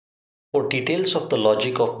For details of the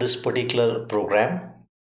logic of this particular program,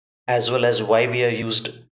 as well as why we have used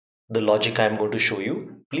the logic I am going to show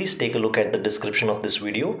you, please take a look at the description of this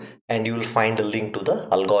video and you will find a link to the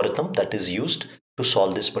algorithm that is used to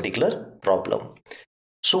solve this particular problem.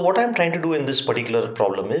 So what I'm trying to do in this particular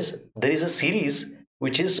problem is, there is a series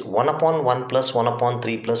which is 1 upon 1 plus 1 upon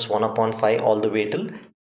 3 plus 1 upon 5 all the way till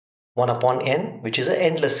 1 upon n, which is an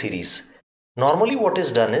endless series. Normally what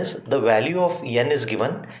is done is, the value of n is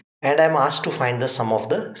given and I'm asked to find the sum of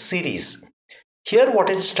the series. Here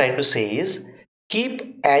what it is trying to say is,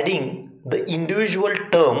 keep adding the individual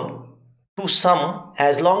term to sum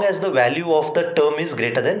as long as the value of the term is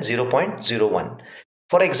greater than 0.01.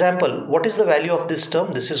 For example, what is the value of this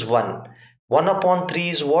term? This is 1. 1 upon 3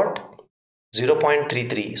 is what?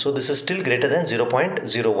 0.33. So this is still greater than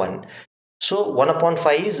 0.01. So 1 upon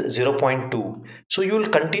 5 is 0.2. So you will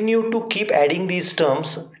continue to keep adding these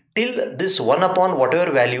terms till this 1 upon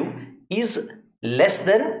whatever value is less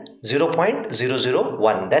than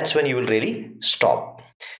 0.001. That's when you will really stop.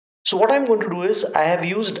 So what I'm going to do is, I have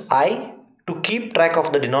used I to keep track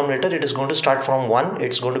of the denominator. It is going to start from 1.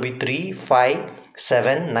 It's going to be 3, 5,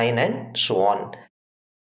 7, 9 and so on.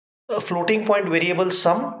 A floating point variable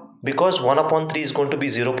sum, because 1 upon 3 is going to be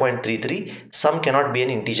 0.33. Sum cannot be an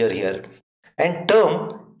integer here. And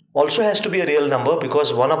term also has to be a real number,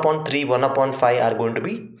 because 1 upon 3, 1 upon 5 are going to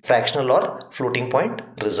be fractional or floating point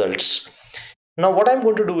results. Now what I'm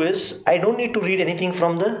going to do is, I don't need to read anything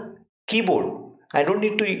from the keyboard. I don't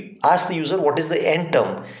need to ask the user what is the n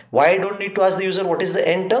term. Why I don't need to ask the user what is the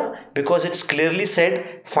n term? Because it's clearly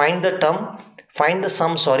said, find the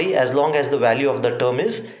sum, as long as the value of the term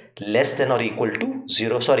is less than or equal to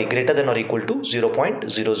greater than or equal to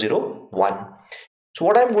 0.001. So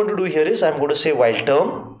what I'm going to do here is, I'm going to say while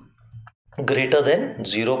term greater than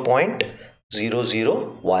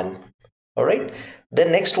 0.001. all right.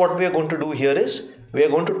 Then next what we are going to do here is, we are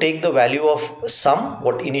going to take the value of sum.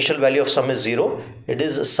 What initial value of sum is 0. It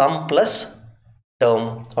is sum plus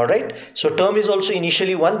term. all right. So term is also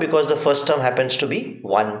initially 1 because the first term happens to be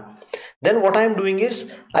 1. Then what I am doing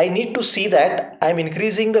is, I need to see that I am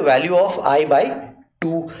increasing the value of I by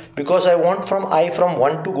 2, because I want from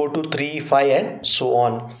 1 to go to 3, 5 and so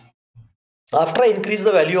on. After I increase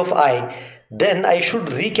the value of I, then I should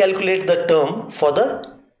recalculate the term for the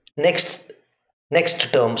next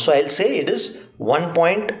term. So I'll say it is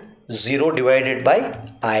 1.0 divided by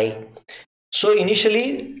I. So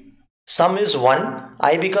initially sum is 1,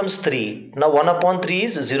 I becomes 3. Now 1 upon 3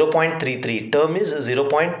 is 0.33. Term is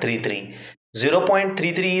 0.33.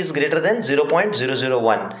 0.33 is greater than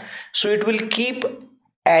 0.001. So it will keep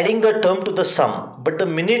adding the term to the sum. But the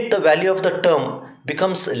minute the value of the term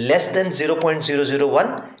becomes less than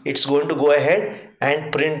 0.001, it's going to go ahead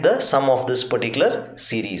and print the sum of this particular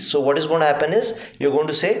series. So what is going to happen is, you're going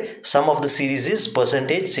to say sum of the series is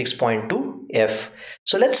percentage 6.2f.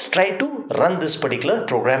 So let's try to run this particular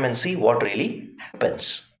program and see what really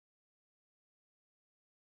happens.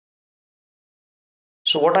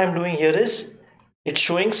 So what I'm doing here is, it's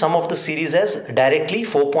showing sum of the series as directly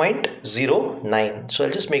 4.09. So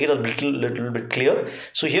I'll just make it a little bit clear.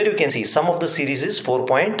 So here you can see sum of the series is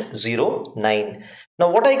 4.09.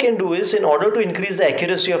 Now what I can do is, in order to increase the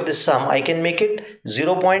accuracy of this sum, I can make it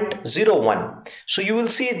 0.01. So you will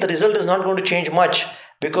see the result is not going to change much,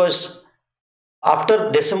 because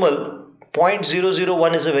after decimal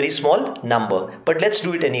 0.001 is a very small number. But let's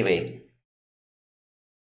do it anyway.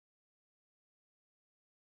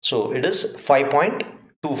 So it is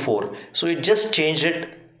 5.24. So it just changed it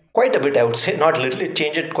quite a bit, I would say, not little, it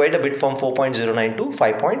changed it quite a bit from 4.09 to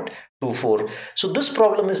 5.24. So this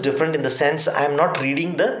problem is different in the sense, I am not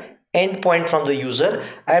reading the end point from the user.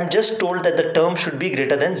 I am just told that the term should be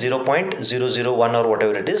greater than 0.001 or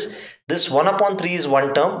whatever it is. This 1 upon 3 is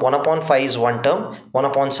one term, 1 upon 5 is one term, 1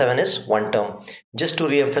 upon 7 is one term. Just to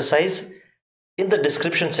re-emphasize, in the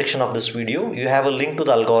description section of this video, you have a link to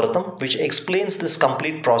the algorithm which explains this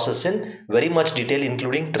complete process in very much detail,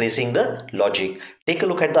 including tracing the logic. Take a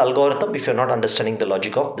look at the algorithm if you're not understanding the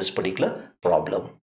logic of this particular problem.